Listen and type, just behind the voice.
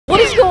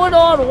going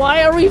on?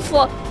 Why are we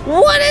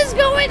What is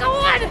going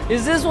on?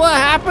 Is this what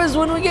happens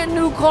when we get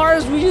new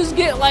cars? We just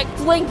get like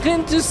flinked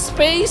into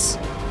space?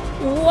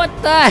 What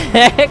the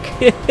heck?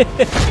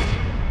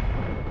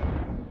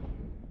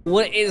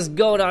 What is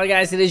going on,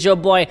 guys? It is your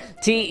boy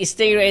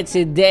Tstingray, and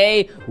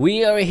today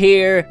we are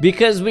here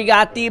because we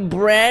got the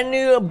brand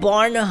new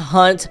barn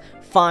hunt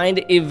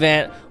find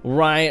event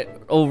right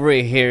over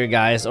here,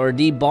 guys, or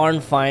the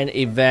barn find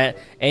event.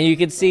 And you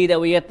can see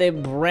that we got the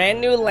brand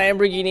new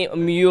Lamborghini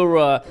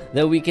Miura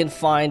that we can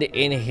find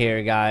in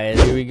here,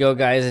 guys. Here we go,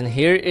 guys, and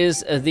here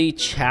is the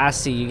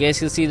chassis. You guys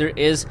can see there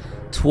is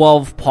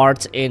 12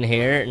 parts in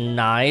here.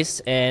 Nice.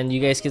 And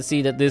you guys can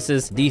see that this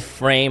is the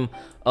frame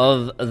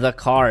of the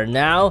car.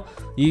 Now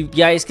you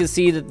guys can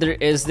see that there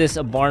is this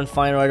barn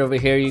find right over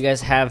here. You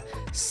guys have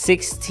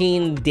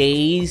 16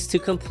 days to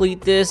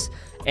complete this.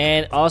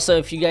 And also,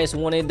 if you guys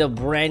wanted the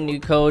brand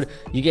new code,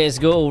 you guys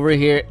go over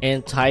here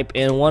and type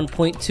in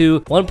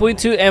 1.2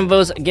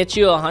 envos, get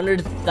you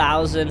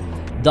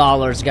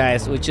 $100,000,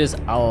 guys, which is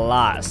a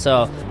lot.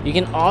 So you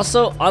can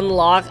also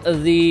unlock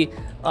the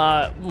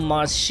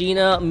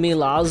Machina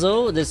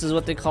Milazzo. This is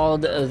what they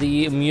called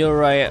the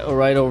Miura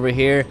right over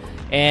here,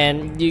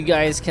 and you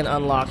guys can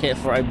unlock it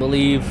for, I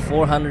believe,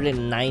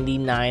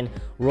 499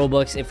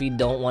 Robux if you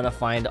don't want to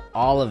find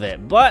all of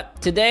it.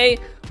 But today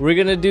we're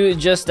gonna do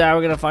just that.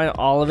 We're gonna find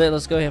all of it.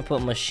 Let's go ahead and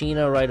put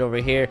Machina right over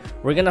here.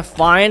 We're gonna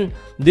find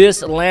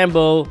this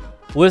Lambo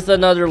with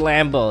another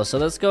Lambo. So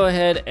let's go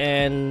ahead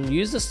and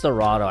use the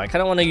Serato. I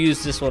kind of want to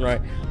use this one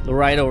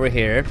right over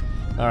here.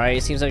 All right,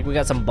 it seems like we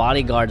got some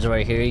bodyguards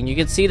right here, and you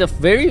can see the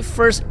very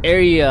first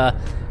area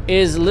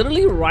is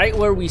literally right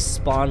where we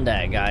spawned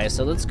at, guys.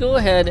 So let's go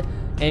ahead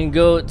and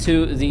go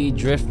to the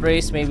drift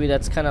race. Maybe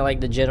that's kind of like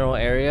the general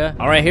area.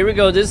 All right, here we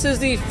go. This is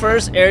the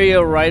first area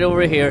right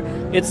over here.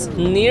 It's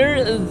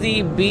near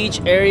the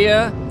beach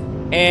area,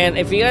 and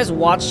if you guys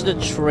watch the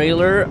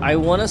trailer, I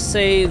want to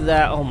say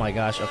that, oh my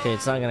gosh, okay,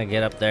 it's not gonna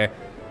get up there.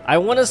 I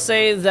want to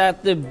say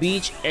that the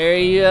beach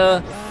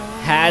area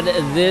had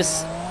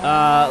this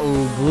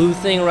blue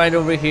thing right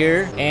over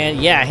here,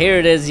 and yeah, here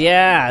it is.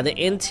 Yeah, the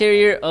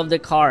interior of the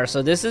car.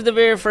 So this is the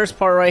very first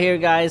part right here,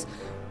 guys,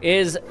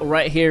 is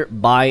right here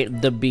by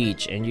the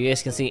beach, and you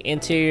guys can see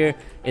interior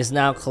is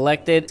now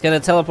collected. It's gonna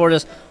teleport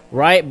us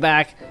right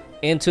back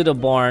into the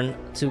barn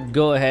to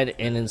go ahead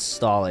and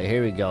install it.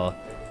 Here we go.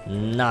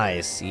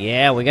 Nice.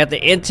 Yeah, we got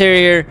the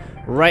interior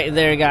right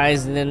there,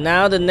 guys, and then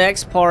now the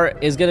next part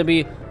is gonna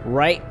be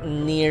right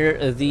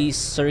near the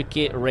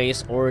circuit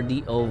race or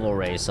the oval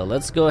race. So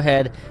let's go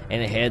ahead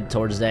and head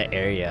towards that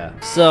area.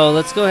 So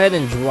let's go ahead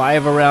and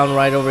drive around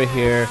right over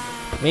here.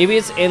 Maybe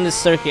it's in the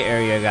circuit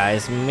area,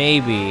 guys.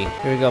 Maybe.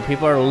 Here we go.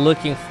 People are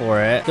looking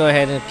for it. Go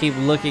ahead and keep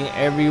looking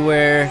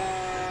everywhere.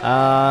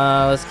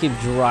 Let's keep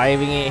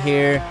driving it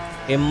here.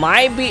 It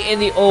might be in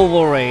the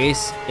oval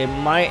race. It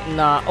might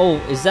not. Oh,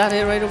 is that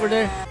it right over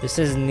there? This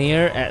is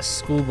near at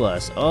school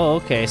bus. Oh,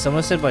 okay.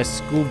 Someone said by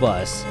school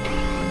bus.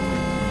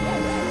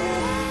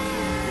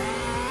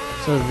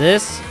 So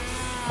this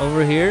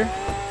over here.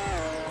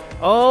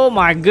 Oh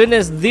my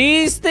goodness.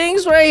 These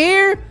things right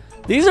here.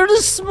 These are the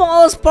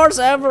smallest parts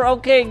ever.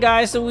 Okay,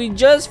 guys. So we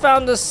just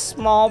found the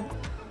small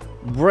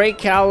brake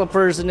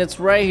calipers, and it's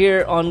right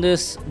here on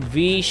this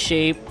V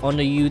shape on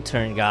the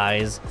U-turn,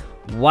 guys.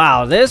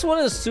 Wow, this one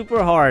is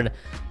super hard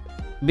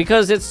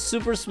because it's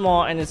super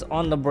small and it's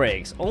on the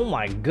brakes. Oh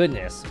my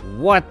goodness,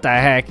 what the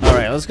heck. All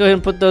right, let's go ahead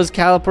and put those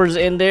calipers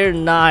in there.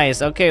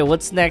 Nice. Okay,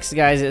 what's next,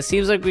 guys? It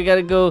seems like we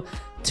gotta go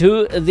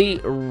to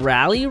the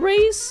rally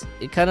race.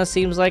 It kind of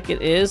seems like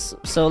it is.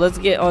 So let's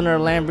get on our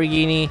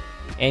Lamborghini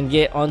and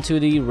get onto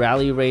the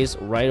rally race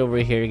right over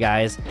here,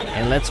 guys,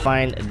 and let's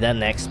find the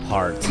next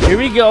part. Here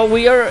we go.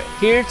 We are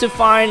here to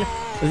find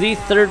the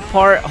third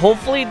part.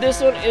 Hopefully this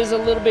one is a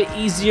little bit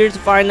easier to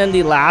find than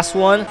the last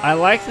one. I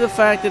like the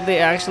fact that they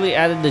actually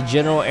added the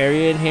general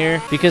area in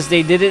here because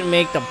they didn't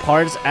make the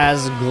parts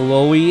as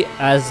glowy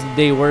as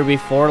they were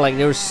before. Like,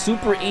 they were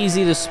super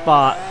easy to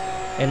spot,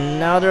 and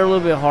now they're a little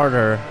bit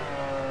harder.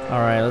 All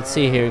right, let's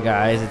see here,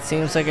 guys. It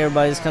seems like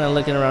everybody's kind of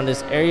looking around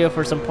this area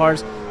for some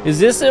parts. Is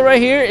this it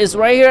right here? It's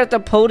right here at the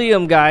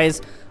podium,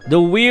 guys.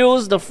 The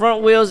wheels, the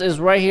front wheels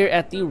is right here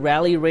at the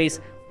rally race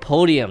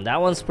podium.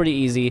 That one's pretty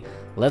easy.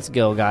 Let's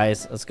go,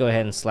 guys. Let's go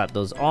ahead and slap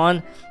those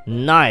on.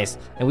 Nice.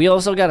 And we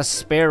also got a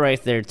spare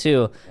right there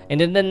too.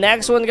 And then the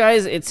next one,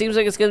 guys, it seems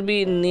like it's gonna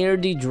be near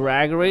the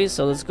drag race.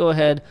 So let's go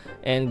ahead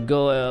and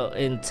go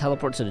and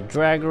teleport to the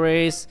drag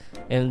race.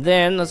 And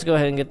then let's go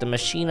ahead and get the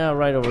Machina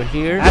right over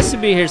here. It has to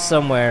be here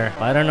somewhere,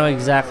 but I don't know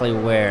exactly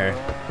where.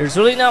 There's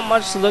really not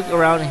much to look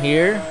around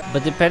here,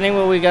 but depending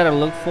what we gotta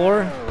look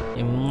for,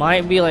 it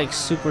might be like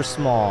super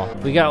small.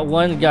 We got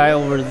one guy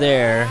over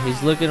there.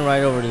 He's looking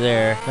right over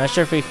there. Not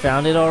sure if he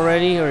found it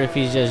already or if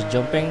he's just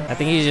jumping. I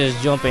think he's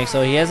just jumping,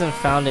 so he hasn't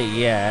found it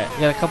yet.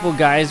 We got a couple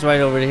guys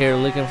right over here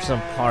looking for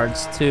some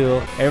parts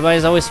too.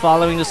 Everybody's always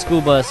following the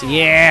school bus.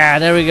 Yeah,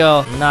 there we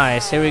go.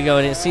 Nice. Here we go.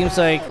 And it seems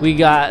like we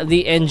got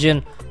the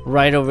engine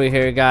right over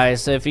here,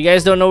 guys. So if you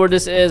guys don't know where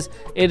this is,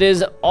 it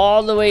is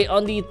all the way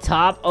on the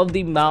top of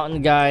the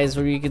mountain, guys,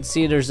 where you can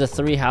see there's the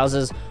 3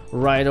 houses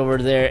right over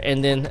there,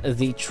 and then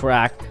the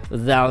track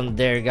down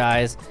there,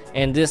 guys.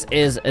 And this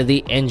is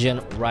the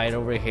engine right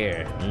over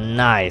here.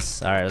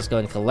 Nice. All right, let's go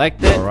and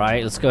collect it. All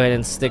right, let's go ahead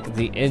and stick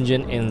the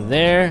engine in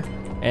there.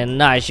 And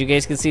nice, you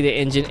guys can see the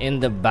engine in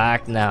the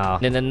back now.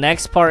 Then the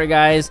next part,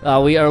 guys,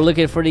 we are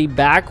looking for the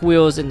back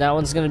wheels, and that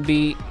one's gonna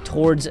be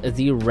towards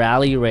the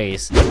rally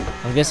race.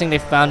 I'm guessing they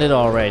found it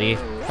already.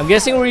 I'm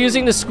guessing we're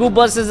using the school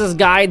buses as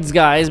guides,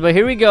 guys, but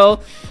here we go.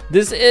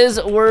 This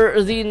is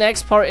where the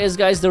next part is,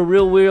 guys, the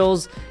real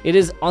wheels. It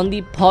is on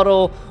the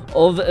puddle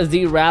of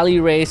the rally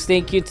race.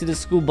 Thank you to the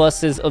school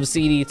buses of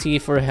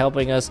CDT for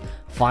helping us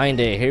find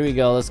it. Here we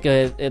go. Let's go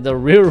ahead, the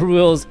rear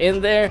wheels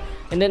in there,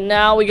 and then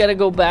now we got to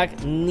go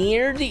back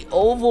near the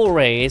oval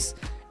race,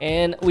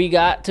 and we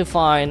got to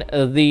find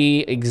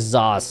the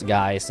exhaust,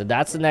 guys. So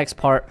that's the next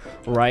part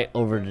right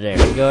over there.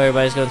 Here we go.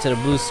 Everybody's going to the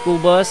blue school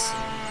bus.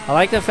 I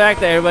like the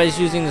fact that everybody's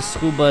using the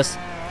school bus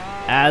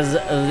as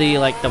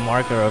the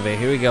marker of it.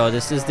 Here we go.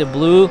 This is the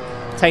blue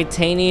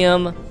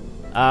titanium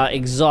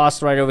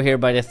exhaust right over here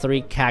by the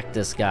 3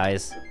 cactus,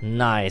 guys.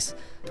 Nice.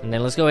 And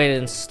then let's go ahead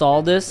and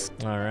install this.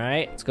 All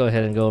right, let's go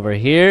ahead and go over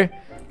here,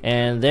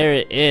 and there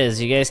it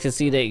is. You guys can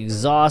see the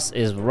exhaust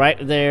is right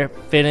there,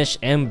 finished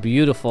and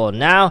beautiful.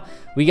 Now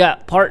we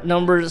got part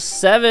number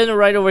 7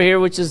 right over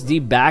here, which is the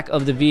back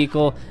of the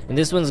vehicle, and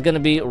this one's gonna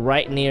be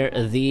right near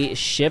the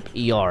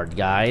shipyard,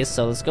 guys.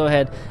 So let's go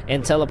ahead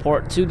and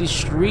teleport to the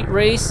street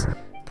race,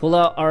 pull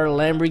out our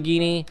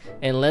Lamborghini,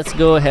 and let's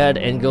go ahead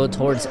and go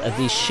towards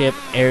the ship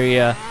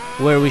area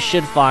where we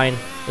should find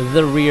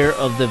the rear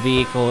of the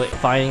vehicle.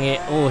 Finding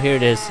it. Oh, here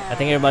it is. I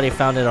think everybody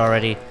found it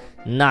already.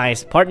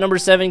 Nice. Part number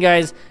 7,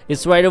 guys.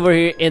 It's right over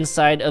here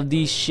inside of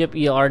the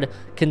shipyard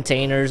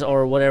containers,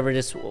 or whatever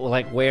this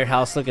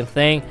warehouse looking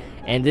thing.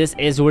 And this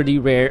is where the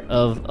rear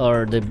of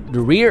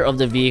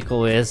the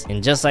vehicle is,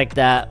 and just like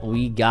that,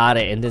 we got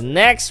it. And then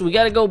next we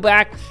got to go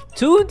back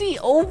to the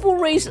oval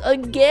race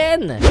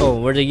again.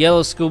 Oh, where the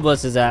yellow school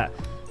bus is at.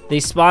 They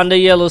spawned a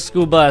yellow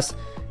school bus.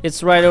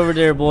 It's right over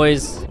there,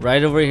 boys.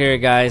 Right over here,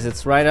 guys.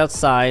 It's right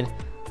outside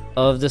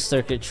of the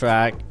circuit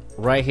track,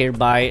 right here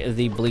by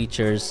the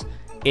bleachers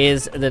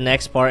is the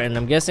next part. And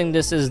I'm guessing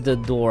this is the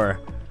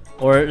door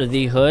or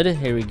the hood.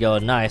 Here we go.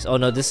 Nice. Oh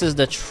no, this is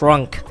the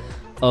trunk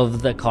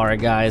of the car,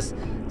 guys.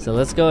 So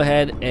let's go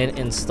ahead and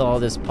install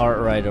this part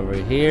right over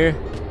here,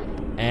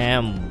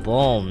 and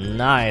boom.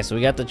 Nice.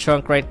 We got the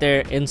trunk right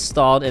there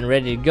installed and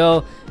ready to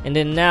go. And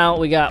then now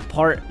we got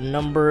part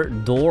number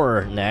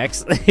door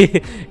next.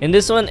 And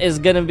this one is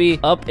gonna be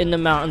up in the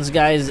mountains,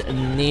 guys,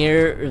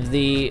 near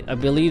the, I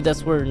believe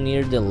that's where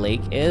near the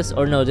lake is,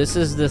 or no, this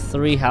is the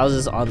 3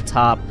 houses on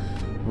top,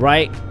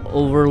 right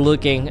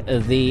overlooking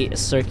the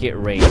circuit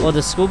race. Oh,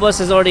 the school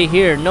bus is already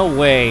here. No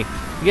way.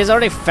 You guys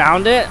already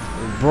found it?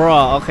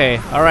 Bruh, okay.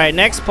 Alright,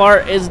 next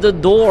part is the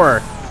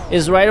door.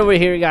 Is right over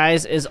here,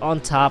 guys. Is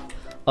on top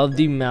of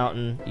the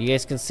mountain. You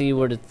guys can see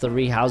where the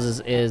 3 houses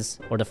is,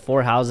 or the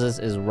 4 houses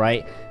is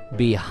right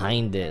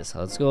behind this. So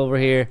let's go over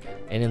here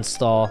and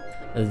install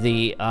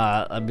the,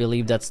 I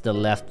believe that's the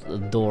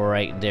left door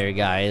right there,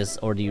 guys.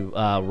 Or the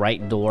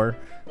right door,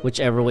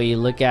 whichever way you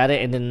look at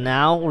it. And then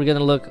now we're gonna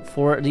look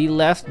for the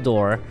left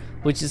door,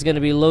 which is going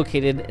to be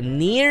located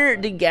near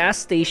the gas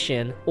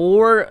station,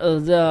 or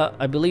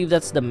I believe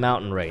that's the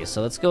mountain race.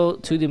 So let's go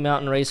to the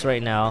mountain race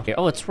right now.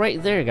 Oh, it's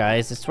right there,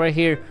 guys. It's right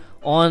here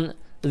on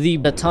the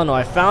tunnel.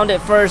 I found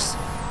it first.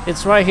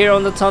 It's right here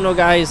on the tunnel,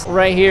 guys.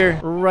 Right here,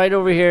 right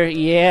over here.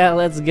 Yeah,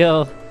 let's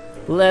go.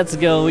 Let's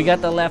go. We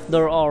got the left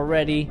door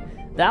already.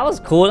 That was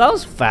cool. That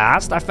was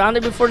fast. I found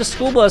it before the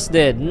school bus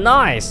did.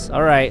 Nice.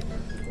 All right,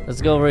 let's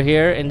go over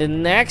here. And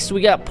then next we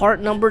got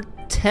part number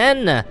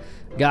 10,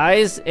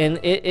 guys, and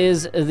it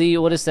is the,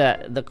 what is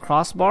that, the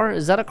crossbar?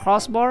 Is that a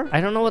crossbar?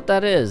 I don't know what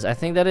that is. I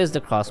think that is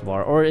the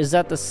crossbar, or is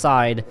that the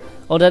side?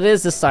 Oh, that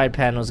is the side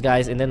panels,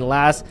 guys. And then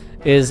last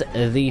is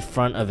the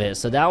front of it.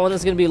 So that one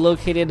is going to be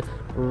located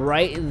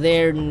right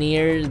there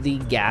near the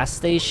gas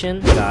station.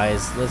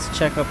 Guys, let's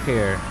check up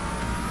here.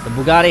 The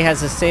Bugatti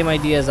has the same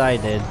idea as I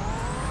did.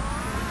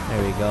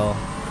 There we go.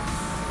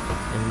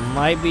 It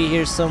might be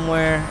here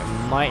somewhere,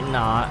 it might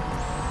not.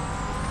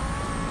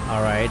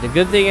 Alright, the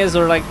good thing is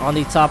we're like on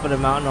the top of the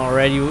mountain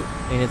already,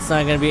 and it's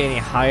not gonna be any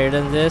higher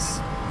than this.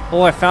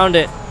 Oh, I found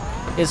it.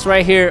 It's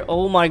right here.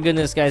 Oh my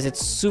goodness, guys, it's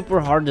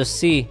super hard to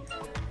see.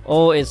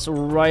 Oh, it's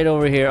right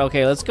over here.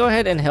 Okay, let's go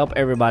ahead and help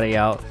everybody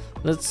out.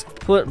 Let's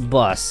put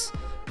bus.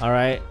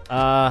 Alright,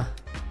 I'm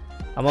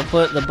gonna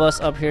put the bus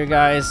up here,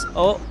 guys.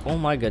 Oh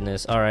my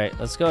goodness. Alright,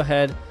 let's go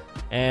ahead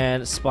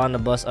and spawn the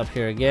bus up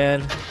here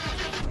again.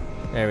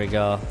 There we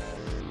go.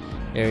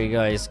 There you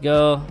guys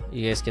go.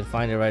 You guys can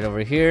find it right over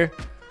here.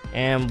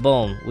 And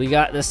boom, we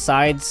got the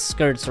side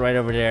skirts right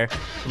over there.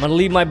 I'm gonna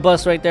leave my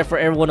bus right there for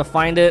everyone to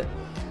find it,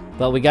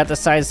 but we got the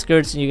side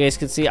skirts, and you guys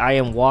can see I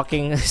am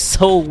walking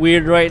so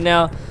weird right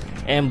now.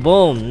 And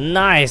boom,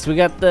 nice. We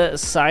got the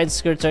side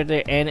skirts right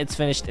there, and it's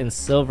finished in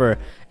silver.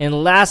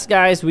 And last,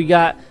 guys, we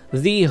got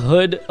the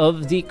hood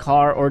of the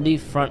car, or the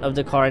front of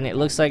the car, and it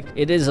looks like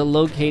it is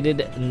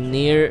located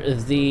near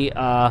the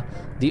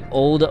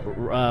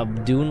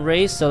old dune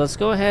race. So let's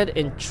go ahead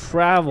and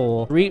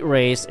travel street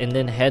race and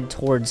then head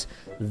towards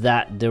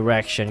that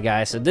direction,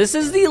 guys. So this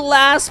is the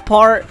last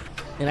part,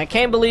 and I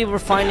can't believe we're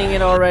finding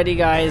it already,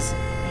 guys.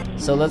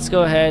 So let's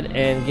go ahead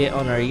and get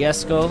on our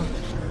Yesco.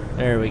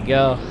 There we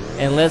go.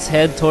 And let's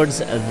head towards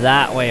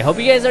that way. Hope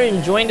you guys are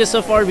enjoying this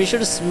so far. Be sure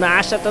to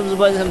smash that thumbs up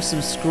button and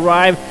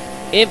subscribe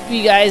if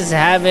you guys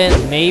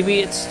haven't. Maybe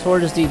it's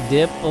towards the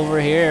dip over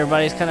here.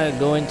 Everybody's kind of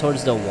going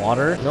towards the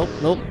water.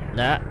 Nope.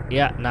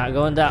 Not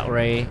going that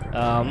way.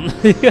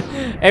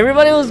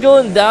 Everybody was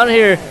going down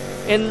here,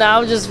 and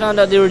now just found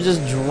out they were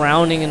just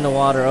drowning in the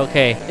water.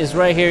 Okay, it's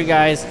right here,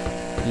 guys.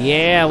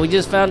 Yeah, we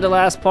just found the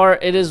last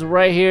part. It is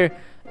right here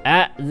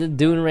at the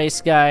dune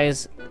race,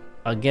 guys,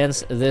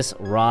 against this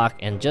rock.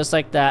 And just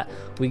like that,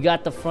 we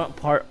got the front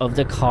part of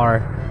the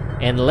car.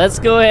 And let's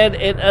go ahead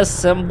and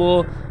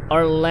assemble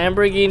our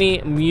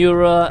Lamborghini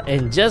Miura.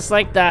 And just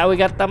like that, we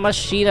got the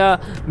Machina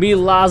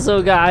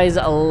Milazzo, guys.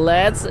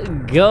 Let's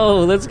go.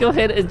 Let's go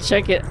ahead and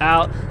check it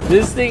out.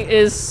 This thing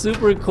is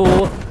super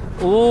cool.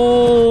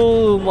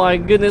 Oh my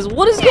goodness,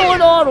 what is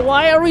going on?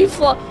 Why are we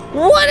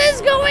what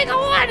is going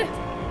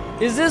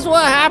on? Is this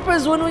what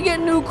happens when we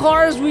get new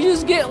cars? We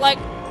just get like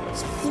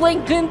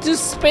flinked into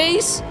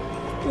space?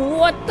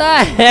 What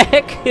the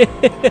heck?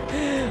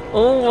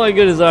 Oh my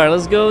goodness. All right,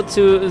 let's go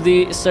to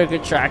the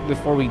circuit track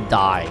before we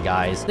die,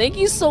 guys. Thank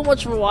you so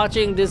much for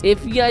watching this.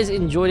 If you guys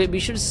enjoyed it, be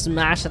sure to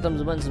smash that thumbs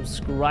up button,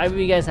 subscribe if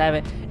you guys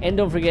haven't, and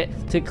don't forget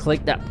to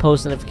click that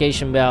post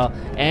notification bell.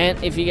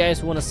 And if you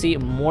guys want to see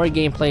more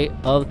gameplay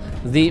of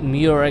the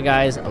Miura,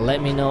 guys,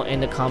 let me know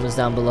in the comments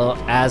down below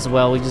as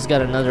well. We just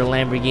got another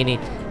Lamborghini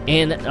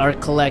in our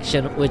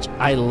collection, which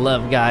I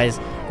love, guys.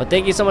 But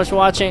thank you so much for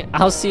watching.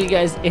 I'll see you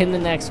guys in the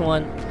next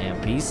one,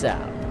 and peace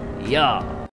out. Yeah.